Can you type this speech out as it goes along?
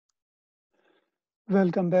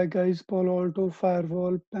Welcome back guys, Palo Alto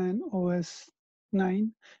Firewall PAN OS9.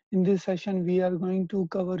 In this session, we are going to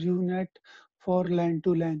cover U-NAT for LAN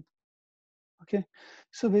to LAN. Okay,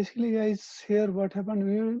 so basically guys, here what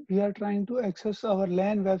happened, we are trying to access our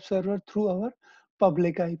LAN web server through our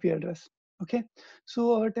public IP address. Okay,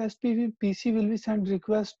 so our test PC will be sent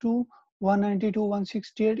request to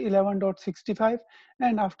 192.168.11.65,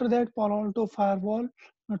 and after that Palo Alto Firewall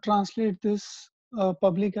translate this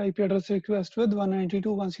public IP address request with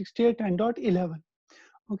 192.168.10.11.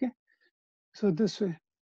 Okay, so this way.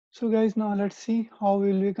 So guys, now let's see how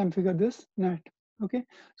will we configure this NAT. Okay,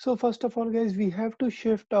 so first of all guys, we have to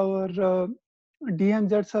shift our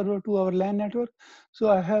DMZ server to our LAN network. So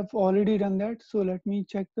I have already done that. So let me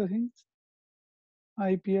check the things.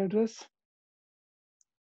 IP address,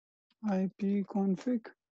 IP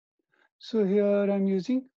config. So here I'm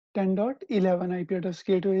using 10.11 IP address.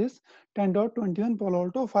 Gateway is 10.21 Palo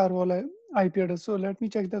Alto Firewall IP address. So let me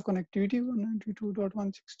check the connectivity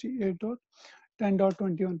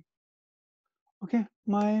 192.168.10.21. Okay,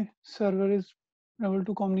 my server is able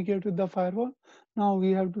to communicate with the firewall. Now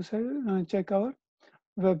we have to say, check our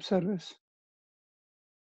web service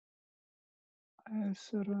as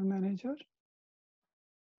server manager.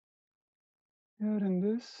 Here in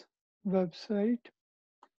this website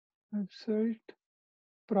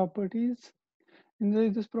properties. In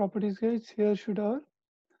this properties guys, here should our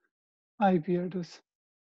IP address.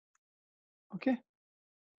 Okay,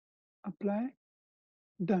 apply,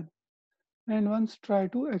 done. And once try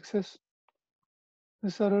to access the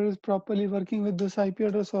server is properly working with this IP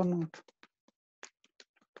address or not.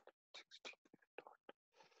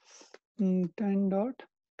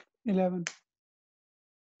 10.11.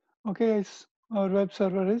 Okay guys, our web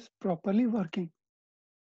server is properly working.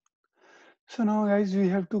 So now guys, we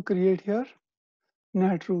have to create here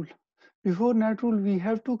NAT rule. Before NAT rule, we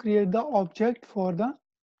have to create the object for the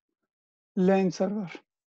LAN server.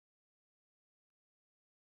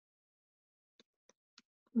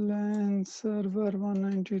 LAN server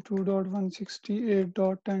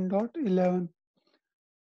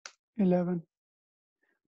 192.168.10.11.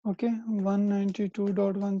 Okay,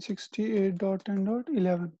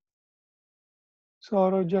 192.168.10.11. So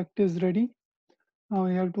our object is ready. Now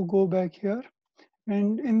we have to go back here,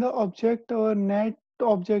 and in the object, our NAT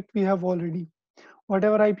object we have already.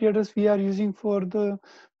 Whatever IP address we are using for the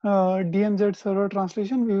DMZ server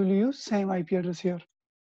translation, we will use same IP address here.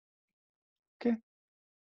 Okay,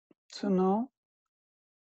 so now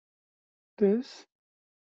this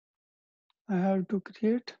I have to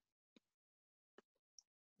create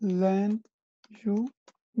LAN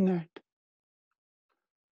U-NAT.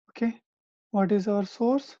 Okay, what is our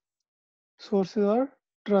source? Source is our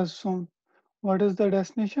trust zone. What is the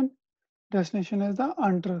destination? Destination is the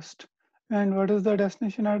untrust. And what is the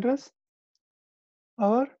destination address?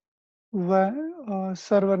 Our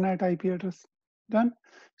server NAT IP address. Done.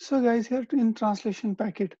 So guys, here in translation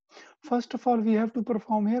packet, first of all we have to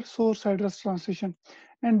perform here source address translation,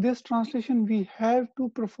 and this translation we have to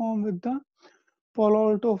perform with the Palo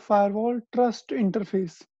Alto Firewall trust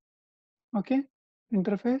interface. Okay,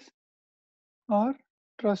 interface or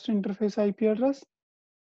trust interface IP address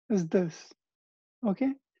is this.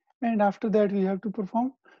 Okay, and after that we have to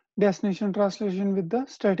perform destination translation with the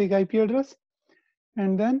static IP address,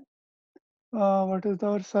 and then what is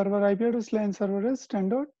our server IP address? LAN server is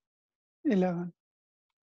 10.11.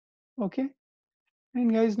 Okay,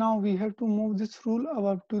 and guys, now we have to move this rule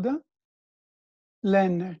up to the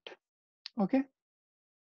LAN net. Okay,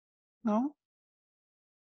 now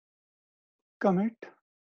commit.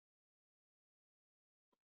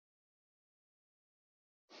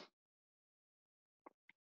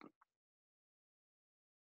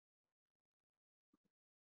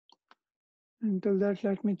 Until that,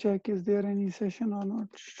 let me check, is there any session or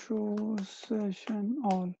not? Show session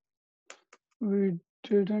all. We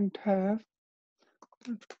didn't have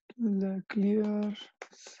the clear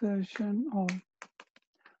session all.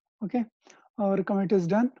 Okay, our commit is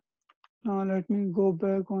done. Now let me go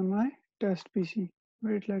back on my test PC.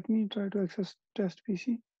 Wait, let me try to access test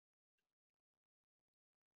PC.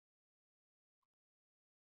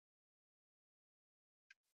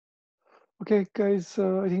 Okay, guys,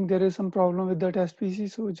 I think there is some problem with the test PC,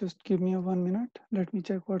 so just give me a 1 minute. Let me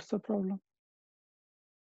check what's the problem.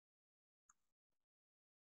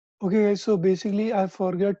 Okay, guys, so basically I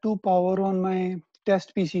forgot to power on my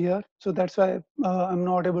test PC here, so that's why I'm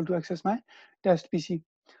not able to access my test PC.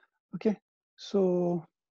 Okay, so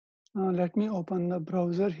let me open the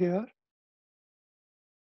browser here,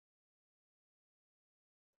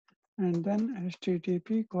 and then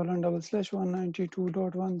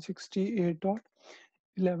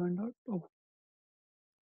http://192.168.11.0.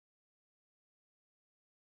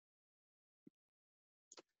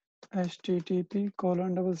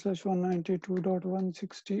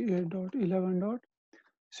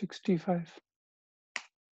 http://192.168.11.65.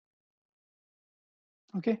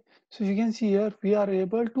 Okay, so you can see here we are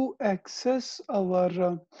able to access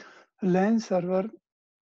our LAN server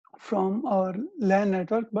from our LAN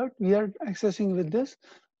network, but we are accessing with this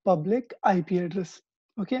public IP address.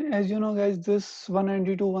 Okay, as you know, guys, this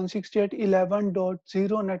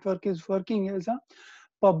 192.168.11.0 network is working as a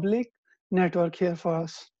public network here for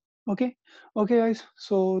us. Okay, okay, guys.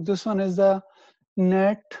 So this one is the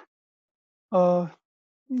net uh,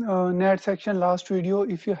 net section last video.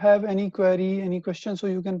 If you have any query, any question, so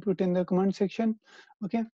you can put in the comment section.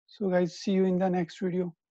 Okay, so guys, see you in the next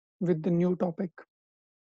video with the new topic.